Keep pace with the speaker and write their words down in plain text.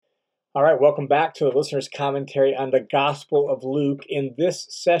All right, welcome back to the listener's commentary on the Gospel of Luke. In this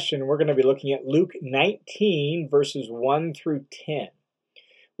session, we're going to be looking at Luke 19, verses 1 through 10.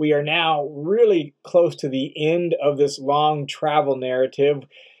 We are now really close to the end of this long travel narrative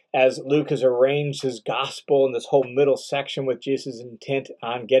as Luke has arranged his gospel in this whole middle section with Jesus' intent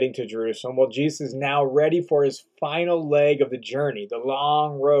on getting to Jerusalem. Well, Jesus is now ready for his final leg of the journey, the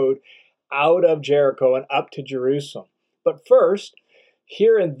long road out of Jericho and up to Jerusalem. But first,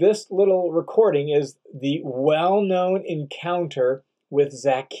 here in this little recording is the well-known encounter with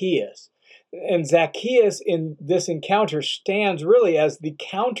Zacchaeus. And Zacchaeus in this encounter stands really as the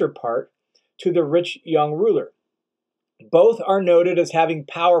counterpart to the rich young ruler. Both are noted as having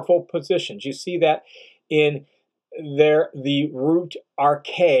powerful positions. You see that in the root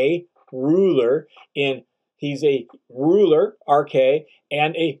arche, ruler, he's a ruler, arche,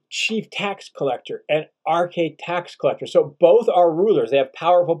 and a chief tax collector, an arche tax collector. So both are rulers. They have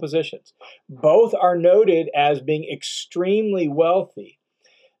powerful positions. Both are noted as being extremely wealthy.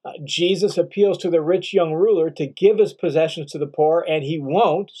 Jesus appeals to the rich young ruler to give his possessions to the poor, and he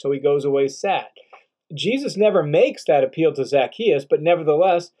won't, so he goes away sad. Jesus never makes that appeal to Zacchaeus, but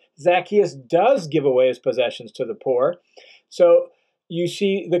nevertheless, Zacchaeus does give away his possessions to the poor. So you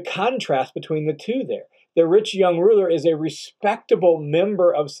see the contrast between the two there. The rich young ruler is a respectable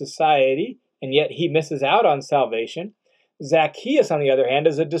member of society, and yet he misses out on salvation. Zacchaeus, on the other hand,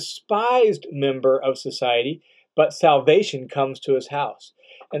 is a despised member of society, but salvation comes to his house.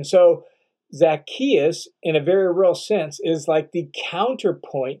 And so Zacchaeus, in a very real sense, is like the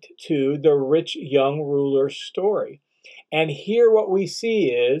counterpoint to the rich young ruler's story. And here what we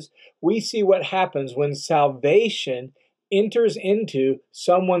see what happens when salvation enters into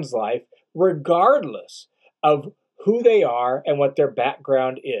someone's life, regardless of who they are and what their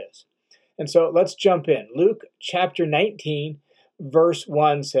background is. And so let's jump in. Luke chapter 19, verse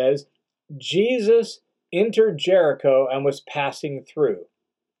 1 says, Jesus entered Jericho and was passing through.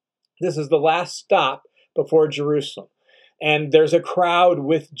 This is the last stop before Jerusalem. And there's a crowd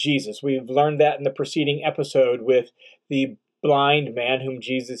with Jesus. We've learned that in the preceding episode with the blind man whom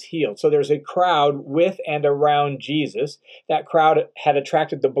Jesus healed. So there's a crowd with and around Jesus. That crowd had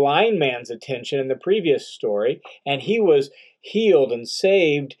attracted the blind man's attention in the previous story, and he was healed and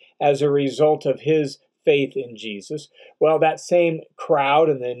saved as a result of his faith in Jesus. Well, that same crowd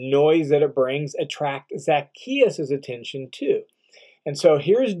and the noise that it brings attract Zacchaeus' attention too. And so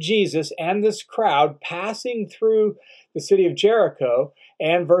here's Jesus and this crowd passing through the city of Jericho,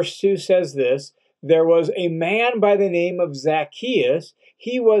 and verse 2 says this, there was a man by the name of Zacchaeus.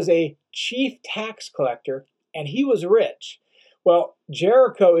 He was a chief tax collector, and he was rich. Well,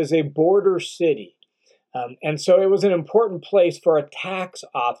 Jericho is a border city, and so it was an important place for a tax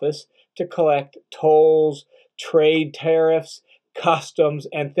office to collect tolls, trade tariffs, customs,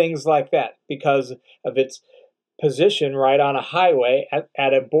 and things like that because of its position right on a highway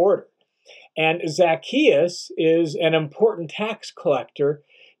at a border. And Zacchaeus is an important tax collector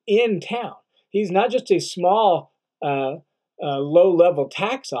in town. He's not just a small, low-level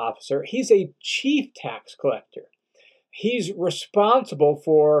tax officer. He's a chief tax collector. He's responsible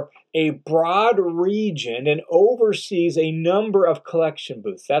for a broad region and oversees a number of collection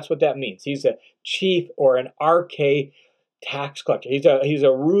booths. That's what that means. He's a chief or an arche tax collector. He's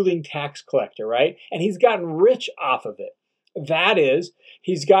a ruling tax collector, right? And he's gotten rich off of it. That is,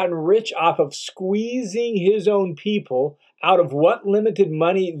 he's gotten rich off of squeezing his own people out of what limited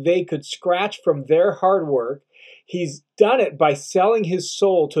money they could scratch from their hard work. He's done it by selling his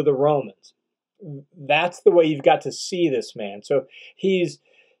soul to the Romans. That's the way you've got to see this man. So he's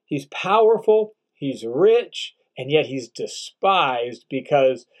powerful, he's rich, and yet he's despised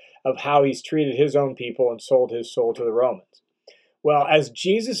because of how he's treated his own people and sold his soul to the Romans. Well, as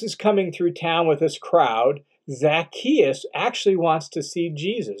Jesus is coming through town with this crowd, Zacchaeus actually wants to see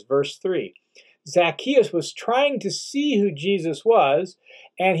Jesus. Verse 3. Zacchaeus was trying to see who Jesus was,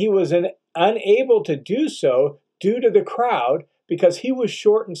 and he was unable to do so due to the crowd because he was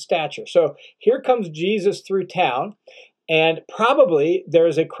short in stature. So here comes Jesus through town, and probably there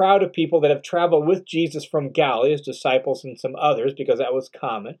is a crowd of people that have traveled with Jesus from Galilee, his disciples and some others, because that was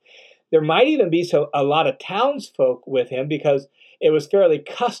common. There might even be a lot of townsfolk with him because it was fairly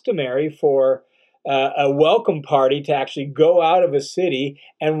customary for a welcome party to actually go out of a city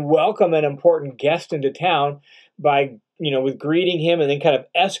and welcome an important guest into town by, with greeting him and then kind of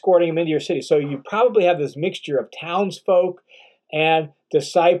escorting him into your city. So you probably have this mixture of townsfolk and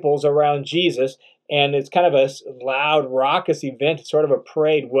disciples around Jesus, and it's kind of a loud, raucous event, sort of a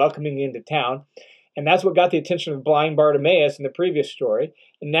parade welcoming into town. And that's what got the attention of blind Bartimaeus in the previous story.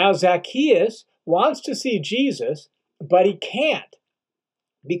 And now Zacchaeus wants to see Jesus, but he can't.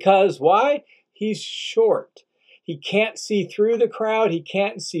 Because why? He's short. He can't see through the crowd. He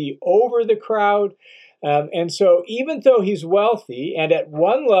can't see over the crowd. And so even though he's wealthy and at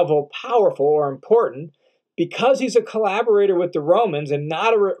one level powerful or important, because he's a collaborator with the Romans and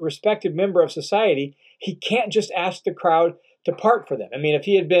not a respected member of society, he can't just ask the crowd to part for them. I mean, if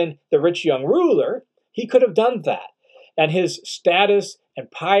he had been the rich young ruler, he could have done that. And his status and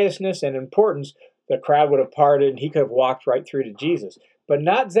piousness and importance, the crowd would have parted and he could have walked right through to Jesus. But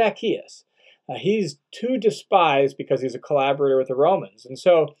not Zacchaeus. He's too despised because he's a collaborator with the Romans. And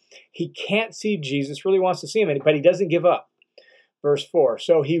so he can't see Jesus, really wants to see him, but he doesn't give up. Verse 4,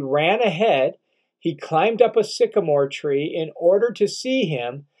 so he ran ahead, he climbed up a sycamore tree in order to see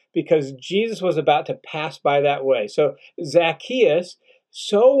him because Jesus was about to pass by that way. So Zacchaeus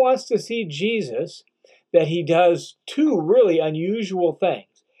so wants to see Jesus that he does two really unusual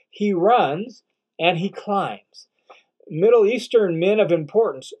things. He runs and he climbs. Middle Eastern men of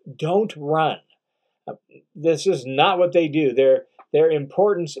importance don't run. This is not what they do. Their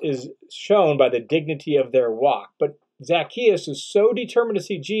importance is shown by the dignity of their walk. But Zacchaeus is so determined to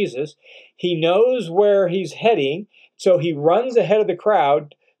see Jesus, he knows where he's heading, so he runs ahead of the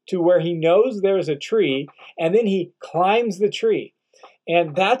crowd to where he knows there's a tree, and then he climbs the tree.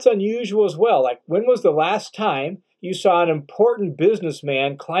 And that's unusual as well. Like, when was the last time you saw an important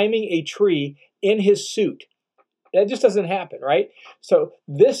businessman climbing a tree in his suit? That just doesn't happen, right? So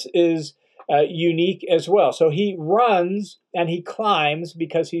this is unique as well. So he runs and he climbs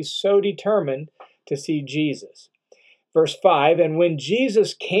because he's so determined to see Jesus. Verse 5, and when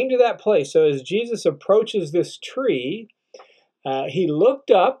Jesus came to that place, so as Jesus approaches this tree, he looked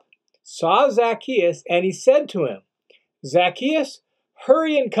up, saw Zacchaeus, and he said to him, Zacchaeus,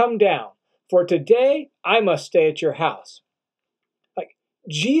 hurry and come down, for today I must stay at your house. Like,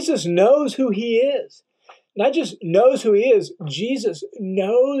 Jesus knows who he is. Not just knows who he is, Jesus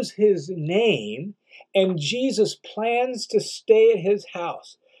knows his name, and Jesus plans to stay at his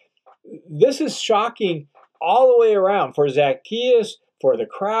house. This is shocking all the way around for Zacchaeus, for the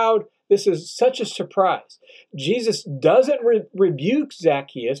crowd. This is such a surprise. Jesus doesn't rebuke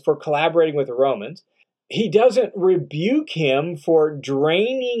Zacchaeus for collaborating with the Romans. He doesn't rebuke him for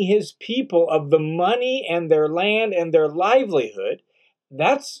draining his people of the money and their land and their livelihood.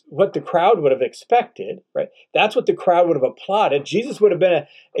 That's what the crowd would have expected, right? That's what the crowd would have applauded. Jesus would have been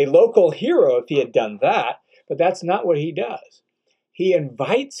a local hero if he had done that, but that's not what he does. He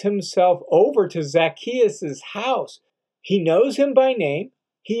invites himself over to Zacchaeus' house. He knows him by name.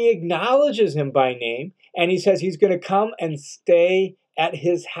 He acknowledges him by name, and he says he's going to come and stay at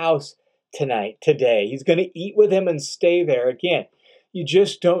his house today. He's going to eat with him and stay there again. You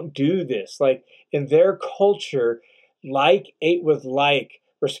just don't do this. Like, in their culture, like ate with like.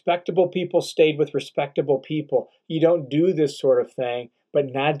 Respectable people stayed with respectable people. You don't do this sort of thing,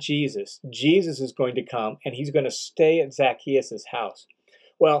 but not Jesus. Jesus is going to come, and he's going to stay at Zacchaeus' house.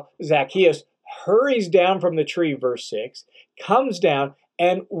 Well, Zacchaeus hurries down from the tree, verse 6, comes down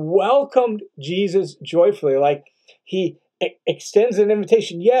and welcomed Jesus joyfully. Like, he extends an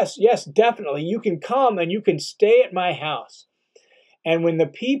invitation. Yes, definitely. You can come and you can stay at my house. And when the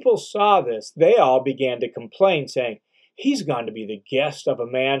people saw this, they all began to complain, saying, he's gone to be the guest of a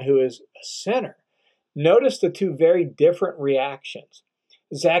man who is a sinner. Notice the two very different reactions.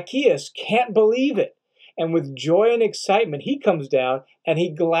 Zacchaeus can't believe it. And with joy and excitement, he comes down and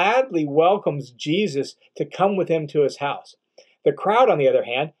he gladly welcomes Jesus to come with him to his house. The crowd, on the other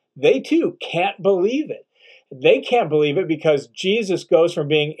hand, they too can't believe it. They can't believe it because Jesus goes from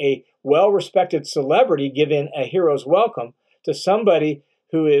being a well-respected celebrity given a hero's welcome to somebody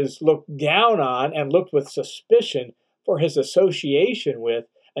who is looked down on and looked with suspicion for his association with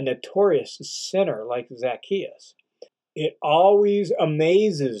a notorious sinner like Zacchaeus. It always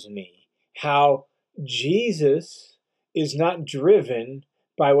amazes me how Jesus is not driven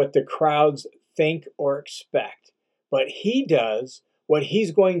by what the crowds think or expect, but he does what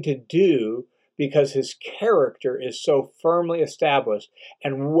he's going to do because his character is so firmly established.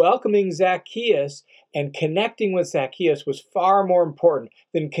 And welcoming Zacchaeus and connecting with Zacchaeus was far more important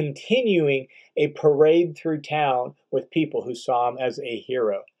than continuing a parade through town with people who saw him as a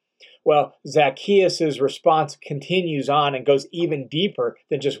hero. Well, Zacchaeus' response continues on and goes even deeper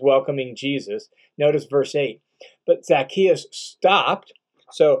than just welcoming Jesus. Notice verse 8. But Zacchaeus stopped,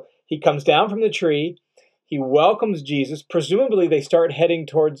 so he comes down from the tree, he welcomes Jesus. Presumably they start heading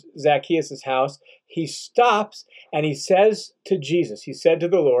towards Zacchaeus' house. He stops and he says to Jesus, he said to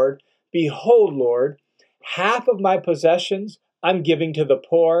the Lord, behold, Lord, half of my possessions I'm giving to the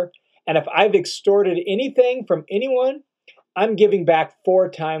poor, and if I've extorted anything from anyone, I'm giving back 4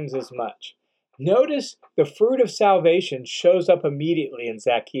 times as much. Notice the fruit of salvation shows up immediately in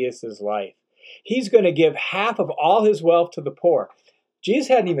Zacchaeus' life. He's going to give half of all his wealth to the poor. Jesus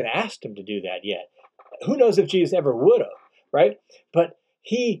hadn't even asked him to do that yet. Who knows if Jesus ever would have, right? But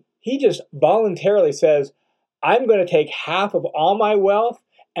he just voluntarily says, I'm going to take half of all my wealth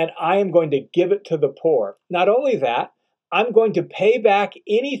and I am going to give it to the poor. Not only that, I'm going to pay back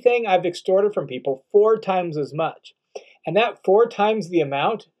anything I've extorted from people 4 times as much. And that 4 times the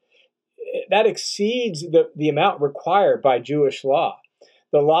amount, that exceeds the amount required by Jewish law.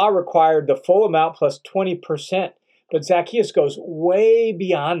 The law required the full amount plus 20%. But Zacchaeus goes way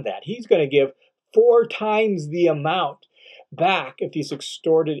beyond that. He's going to give 4 times the amount back if he's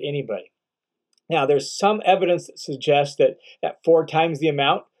extorted anybody. Now, there's some evidence that suggests that 4 times the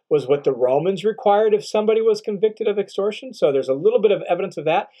amount was what the Romans required if somebody was convicted of extortion. So there's a little bit of evidence of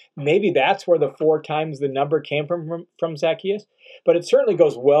that. Maybe that's where the 4 times the number came from Zacchaeus. But it certainly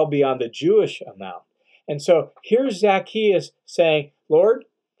goes well beyond the Jewish amount. And so here's Zacchaeus saying, Lord,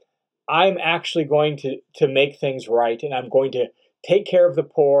 I'm actually going to make things right, and I'm going to take care of the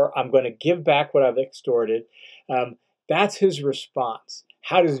poor. I'm going to give back what I've extorted. That's his response.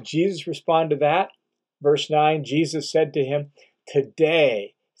 How does Jesus respond to that? Verse 9, Jesus said to him,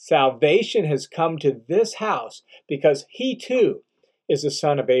 today salvation has come to this house because he too is a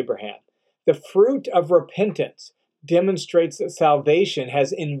son of Abraham. The fruit of repentance demonstrates that salvation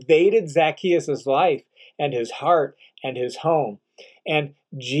has invaded Zacchaeus' life and his heart and his home. And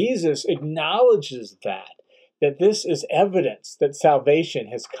Jesus acknowledges that this is evidence that salvation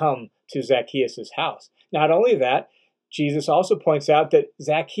has come to Zacchaeus' house. Not only that, Jesus also points out that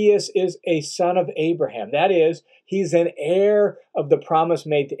Zacchaeus is a son of Abraham. That is, he's an heir of the promise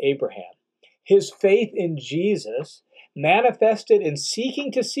made to Abraham. His faith in Jesus, manifested in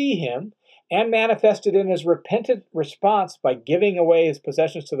seeking to see him, and manifested in his repentant response by giving away his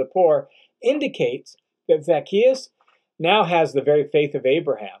possessions to the poor, indicates that Zacchaeus now has the very faith of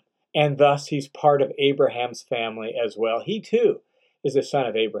Abraham, and thus he's part of Abraham's family as well. He too is a son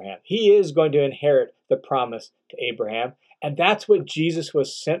of Abraham. He is going to inherit the promise to Abraham, and that's what Jesus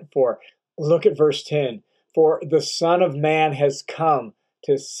was sent for. Look at verse 10. For the Son of Man has come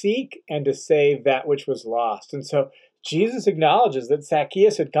to seek and to save that which was lost. And so Jesus acknowledges that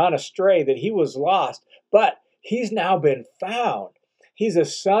Zacchaeus had gone astray, that he was lost, but he's now been found. He's a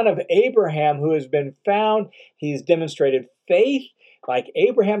son of Abraham who has been found. He's demonstrated faith like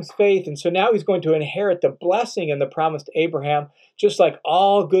Abraham's faith. And so now he's going to inherit the blessing and the promise to Abraham, just like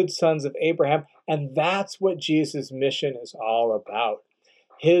all good sons of Abraham. And that's what Jesus' mission is all about.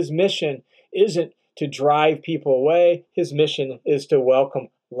 His mission isn't to drive people away. His mission is to welcome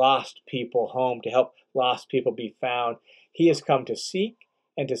lost people home, to help lost people be found. He has come to seek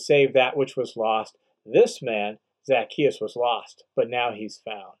and to save that which was lost. This man, Zacchaeus, was lost, but now he's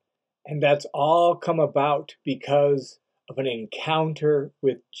found. And that's all come about because of an encounter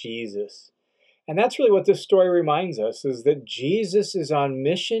with Jesus. And that's really what this story reminds us, is that Jesus is on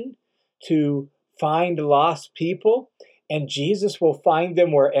mission to find lost people, and Jesus will find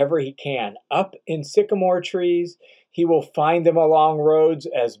them wherever he can. Up in sycamore trees, he will find them along roads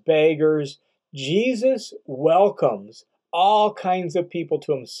as beggars. Jesus welcomes all kinds of people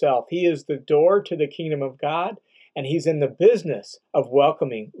to himself. He is the door to the kingdom of God, and he's in the business of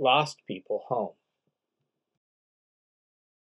welcoming lost people home.